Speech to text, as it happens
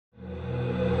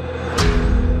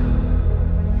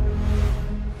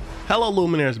Hello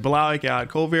Luminaires,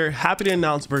 Kovir, happy to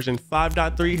announce version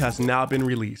 5.3 has now been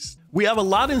released. We have a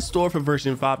lot in store for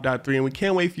version 5.3 and we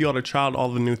can't wait for y'all to try out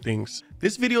all the new things.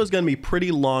 This video is going to be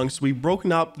pretty long, so we've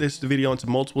broken up this video into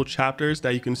multiple chapters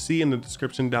that you can see in the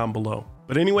description down below.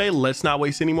 But anyway, let's not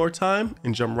waste any more time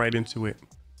and jump right into it.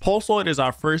 Pulsoid is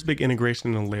our first big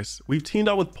integration in the list. We've teamed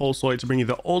up with Pulsoid to bring you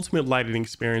the ultimate lighting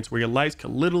experience where your lights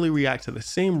can literally react to the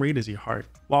same rate as your heart.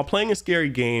 While playing a scary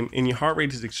game and your heart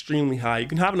rate is extremely high, you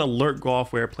can have an alert go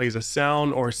off where it plays a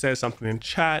sound or says something in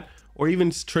chat, or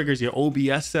even triggers your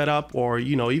OBS setup, or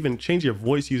even change your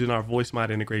voice using our voice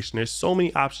mod integration. There's so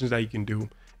many options that you can do.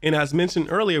 And as mentioned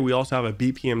earlier, we also have a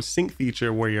BPM sync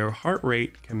feature where your heart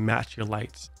rate can match your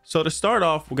lights. So to start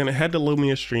off, we're gonna head to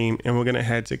Lumia Stream and we're gonna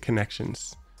head to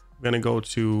connections. We're gonna go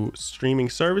to streaming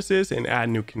services and add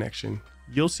new connection.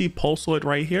 You'll see Pulsoid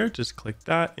right here. Just click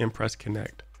that and press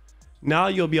connect. Now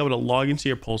you'll be able to log into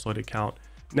your Pulsoid account.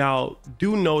 Now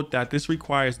do note that this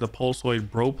requires the Pulsoid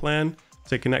Bro plan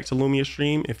to connect to Lumia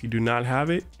Stream. If you do not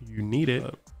have it, you need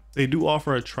it. They do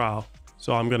offer a trial.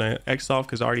 So I'm gonna X off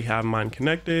because I already have mine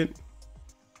connected.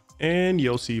 And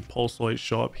you'll see Pulsoid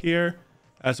show up here,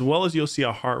 as well as you'll see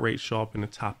a heart rate show up in the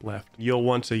top left. You'll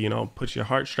want to, put your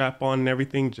heart strap on and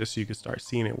everything just so you can start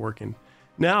seeing it working.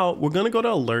 Now we're gonna go to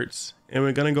alerts and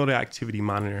we're gonna go to activity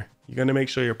monitor. You're gonna make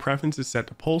sure your preference is set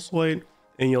to Pulsoid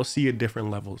and you'll see your different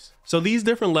levels. So these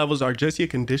different levels are just your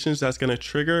conditions that's gonna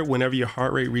trigger whenever your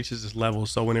heart rate reaches this level.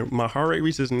 So when my heart rate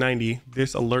reaches 90,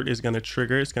 this alert is gonna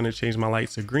trigger. It's gonna change my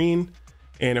lights to green.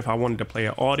 And if I wanted to play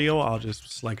an audio, I'll just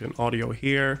select an audio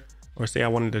here. Or say I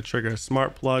wanted to trigger a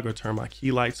smart plug or turn my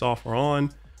key lights off or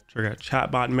on, trigger a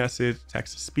chatbot message,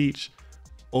 text to speech,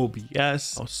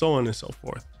 OBS, so on and so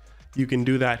forth. You can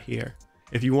do that here.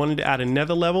 If you wanted to add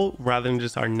another level rather than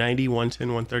just our 90, 110,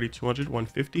 130, 200,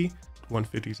 150,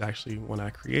 150 is actually one I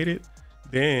created,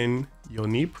 then you'll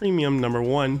need premium number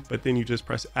one, but then you just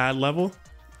press add level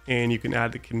and you can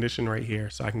add the condition right here.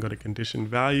 So I can go to condition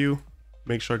value,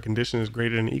 make sure condition is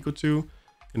greater than or equal to,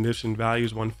 condition value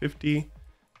is 150.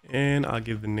 And I'll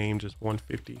give the name just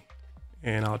 150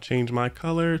 and I'll change my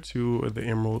color to the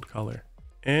emerald color.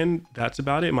 And that's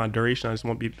about it. My duration, I just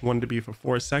want it to be for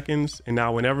 4 seconds. And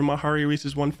now whenever my heart rate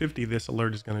reaches 150, this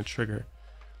alert is going to trigger.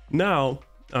 Now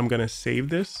I'm going to save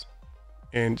this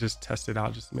and just test it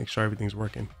out just to make sure everything's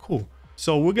working. Cool.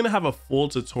 So we're going to have a full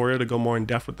tutorial to go more in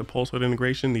depth with the Pulsoid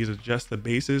integration. These are just the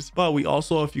bases, but we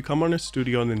also, if you come on the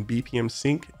studio and then BPM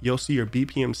sync, you'll see your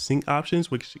BPM sync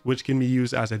options, which can be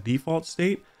used as a default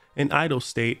state, an idle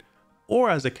state,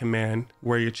 or as a command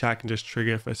where your chat can just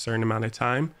trigger for a certain amount of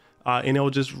time. And it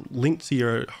will just link to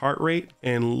your heart rate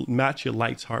and match your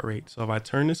lights heart rate. So if I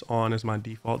turn this on as my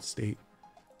default state,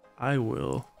 I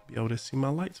will be able to see my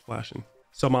lights flashing.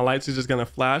 So my lights are just going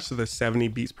to flash to the 70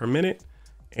 beats per minute.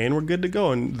 And we're good to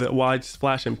go. And why it's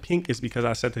flashing pink is because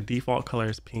I set the default color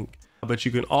as pink. But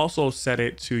you can also set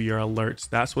it to your alerts.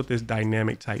 That's what this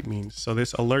dynamic type means. So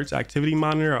this alerts activity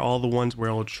monitor are all the ones where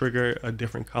it'll trigger a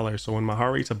different color. So when my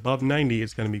heart rate's above 90,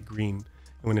 it's going to be green. And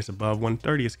when it's above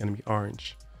 130, it's going to be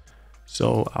orange.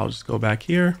 So I'll just go back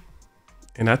here.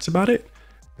 And that's about it.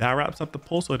 That wraps up the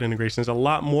Pulsoid integration. There's a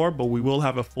lot more, but we will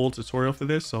have a full tutorial for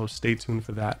this. So stay tuned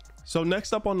for that. So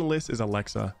next up on the list is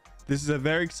Alexa. This is a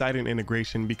very exciting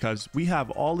integration because we have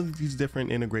all of these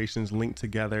different integrations linked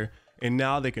together and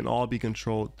now they can all be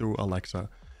controlled through Alexa.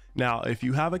 Now, if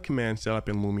you have a command set up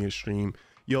in Lumia Stream,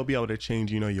 you'll be able to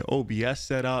change, your OBS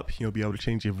setup. You'll be able to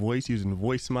change your voice using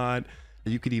voice mod.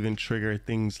 You could even trigger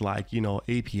things like,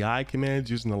 API commands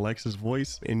using Alexa's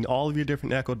voice, and all of your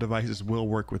different Echo devices will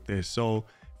work with this. So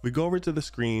if we go over to the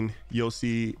screen, you'll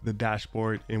see the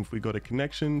dashboard. And if we go to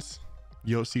connections,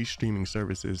 you'll see streaming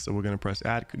services. So we're going to press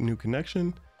add new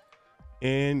connection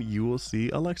and you will see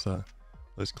Alexa.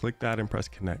 Let's click that and press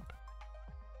connect.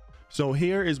 So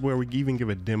here is where we even give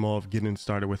a demo of getting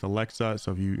started with Alexa.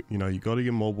 So if you go to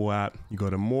your mobile app, you go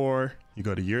to more, you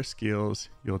go to your skills,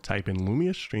 you'll type in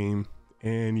Lumia Stream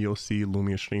and you'll see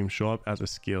Lumia Stream show up as a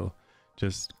skill.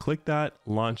 Just click that,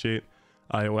 launch it.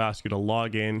 It will ask you to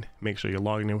log in, make sure you're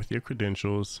logging in with your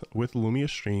credentials with Lumia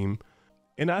Stream.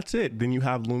 And that's it. Then you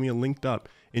have Lumia linked up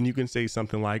and you can say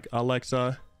something like,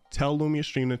 Alexa, tell Lumia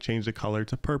Stream to change the color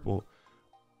to purple.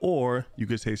 Or you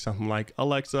could say something like,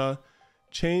 Alexa,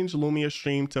 change Lumia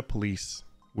Stream to police,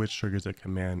 which triggers a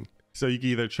command. So you can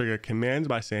either trigger commands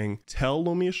by saying, tell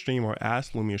Lumia Stream or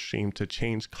ask Lumia Stream to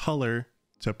change color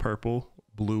to purple,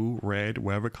 blue, red,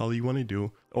 whatever color you want to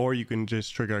do. Or you can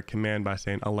just trigger a command by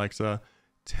saying, Alexa,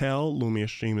 tell Lumia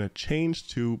Stream to change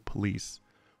to police.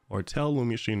 Or tell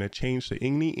Lumia Stream to change to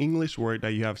any English word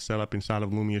that you have set up inside of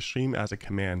Lumia Stream as a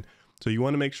command. So you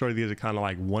want to make sure these are kind of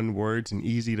like one words and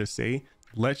easy to say.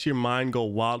 Let your mind go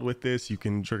wild with this. You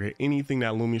can trigger anything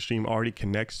that Lumia Stream already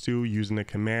connects to using a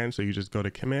command. So you just go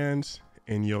to commands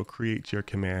and you'll create your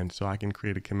command. So I can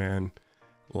create a command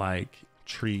like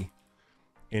tree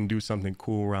and do something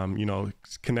cool where I'm, you know,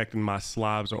 connecting my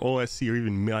slabs or OSC or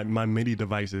even my MIDI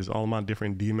devices. All my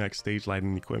different DMX stage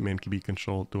lighting equipment can be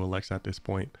controlled through Alexa at this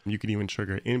point. You can even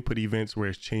trigger input events where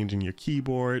it's changing your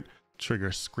keyboard,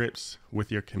 trigger scripts with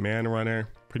your command runner.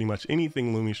 Pretty much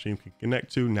anything Lumia Stream can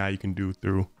connect to, now you can do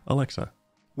through Alexa.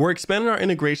 We're expanding our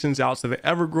integrations out to the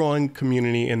ever-growing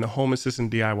community in the home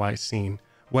assistant DIY scene.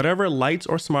 Whatever lights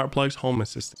or smart plugs Home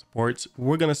Assistant supports,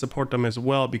 we're going to support them as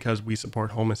well because we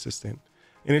support Home Assistant.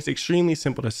 And it's extremely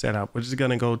simple to set up. We're just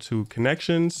going to go to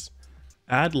connections,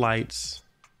 add lights.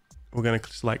 We're going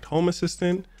to select Home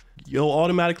Assistant. You'll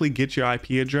automatically get your IP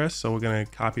address. So we're going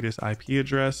to copy this IP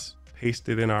address, paste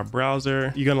it in our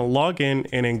browser. You're going to log in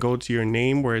and then go to your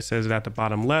name where it says it at the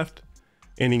bottom left.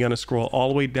 And you're going to scroll all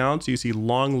the way down so you see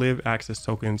long live access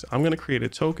tokens. I'm going to create a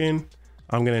token.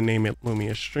 I'm going to name it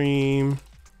Lumia Stream.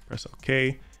 Press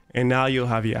OK. And now you'll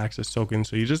have your access token.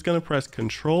 So you're just going to press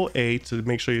Control A to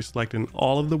make sure you're selecting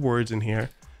all of the words in here.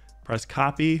 Press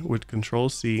copy with Control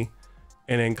C,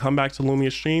 and then come back to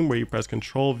Lumia Stream where you press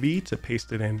Control V to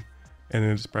paste it in, and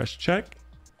then just press check,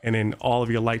 and then all of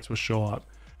your lights will show up.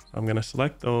 So I'm going to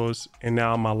select those, and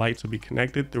now my lights will be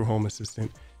connected through Home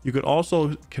Assistant. You could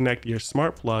also connect your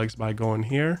smart plugs by going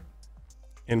here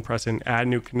and pressing Add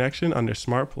New Connection under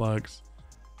Smart Plugs,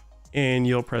 and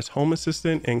you'll press Home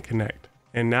Assistant and connect.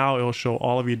 And now it'll show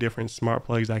all of your different smart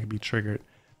plugs that can be triggered.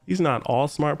 These are not all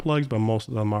smart plugs, but most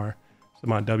of them are. So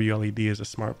my WLED is a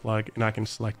smart plug, and I can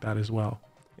select that as well.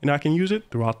 And I can use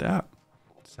it throughout the app.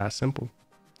 It's that simple.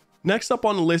 Next up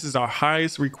on the list is our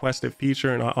highest requested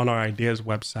feature on our ideas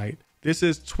website. This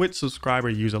is Twitch subscriber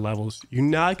user levels. You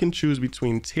now can choose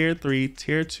between tier 3,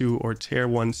 tier 2, or tier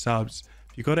 1 subs.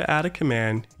 If you go to add a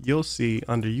command, you'll see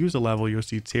under user level, you'll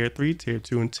see tier 3, tier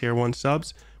 2, and tier 1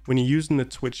 subs when you're using the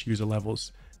Twitch user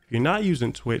levels. If you're not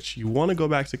using Twitch, you want to go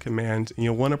back to commands and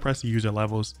you'll want to press user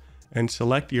levels and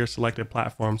select your selected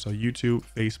platform. So YouTube,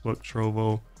 Facebook,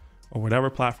 Trovo, or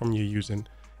whatever platform you're using.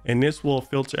 And this will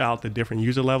filter out the different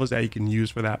user levels that you can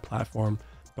use for that platform.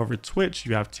 Over Twitch,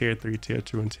 you have tier 3, tier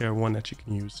 2, and tier 1 that you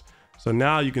can use. So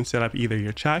now you can set up either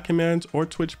your chat commands or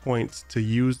Twitch points to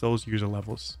use those user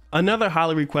levels. Another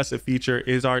highly requested feature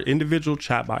is our individual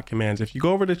chatbot commands. If you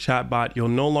go over to chatbot, you'll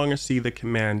no longer see the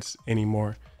commands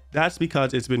anymore. That's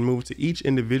because it's been moved to each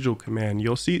individual command.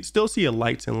 You'll still see a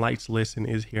lights and lights list and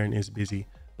is here and is busy.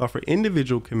 But for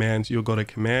individual commands, you'll go to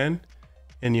command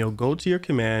and you'll go to your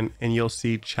command and you'll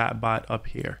see chatbot up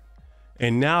here.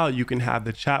 And now you can have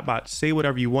the chatbot say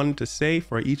whatever you want it to say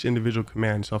for each individual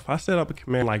command. So if I set up a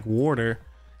command like water,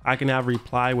 I can have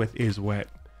reply with is wet.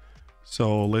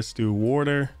 So let's do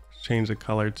water, change the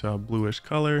color to a bluish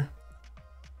color,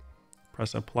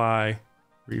 press apply,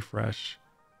 refresh,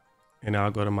 and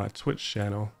I'll go to my Twitch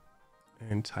channel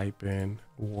and type in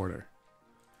water.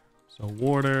 So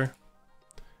water,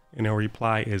 and then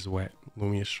reply is wet.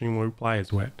 Lumia Stream will reply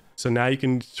is wet. So now you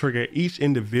can trigger each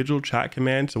individual chat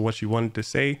command to what you wanted to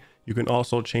say. You can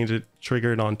also change it,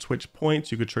 trigger it on Twitch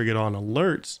points. You could trigger it on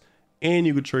alerts, and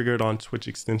you could trigger it on Twitch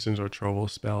extensions or Trovo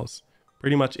spells.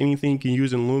 Pretty much anything you can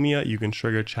use in Lumia, you can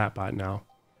trigger chatbot now.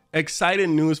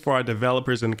 Exciting news for our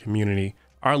developers in the community.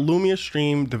 Our Lumia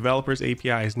Stream Developers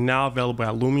API is now available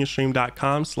at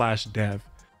lumiastream.com/dev.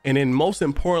 And then most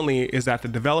importantly is that the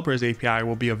Developers API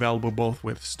will be available both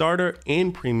with starter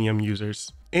and premium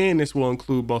users. And this will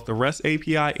include both the REST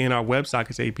API and our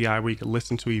WebSockets API where you can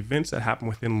listen to events that happen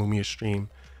within Lumia Stream.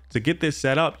 To get this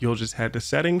set up, you'll just head to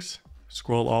settings,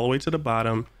 scroll all the way to the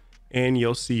bottom, and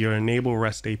you'll see your enable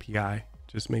REST API.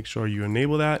 Just make sure you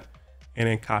enable that and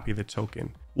then copy the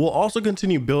token. We'll also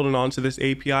continue building onto this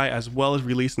API as well as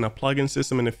releasing a plugin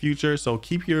system in the future. So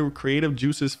keep your creative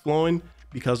juices flowing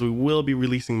because we will be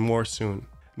releasing more soon.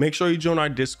 Make sure you join our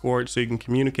Discord so you can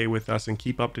communicate with us and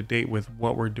keep up to date with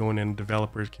what we're doing in the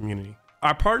developers community.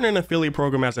 Our partner and affiliate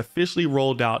program has officially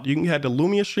rolled out. You can head to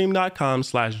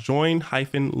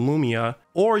lumiastream.com/join-Lumia,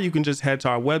 or you can just head to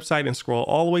our website and scroll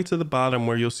all the way to the bottom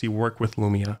where you'll see work with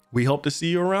Lumia. We hope to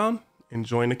see you around and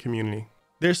join the community.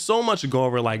 There's so much to go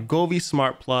over, like Govee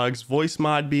smart plugs, voice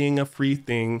mod being a free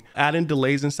thing, adding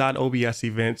delays inside OBS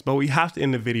events, but we have to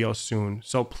end the video soon.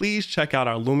 So please check out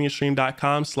our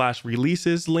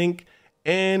lumiastream.com/releases link,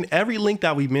 and every link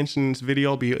that we mentioned in this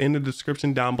video will be in the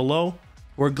description down below.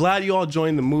 We're glad you all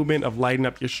joined the movement of lighting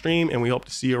up your stream, and we hope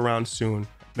to see you around soon.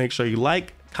 Make sure you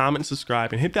like, comment,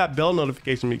 subscribe, and hit that bell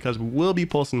notification because we will be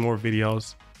posting more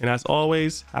videos. And as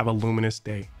always, have a luminous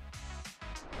day.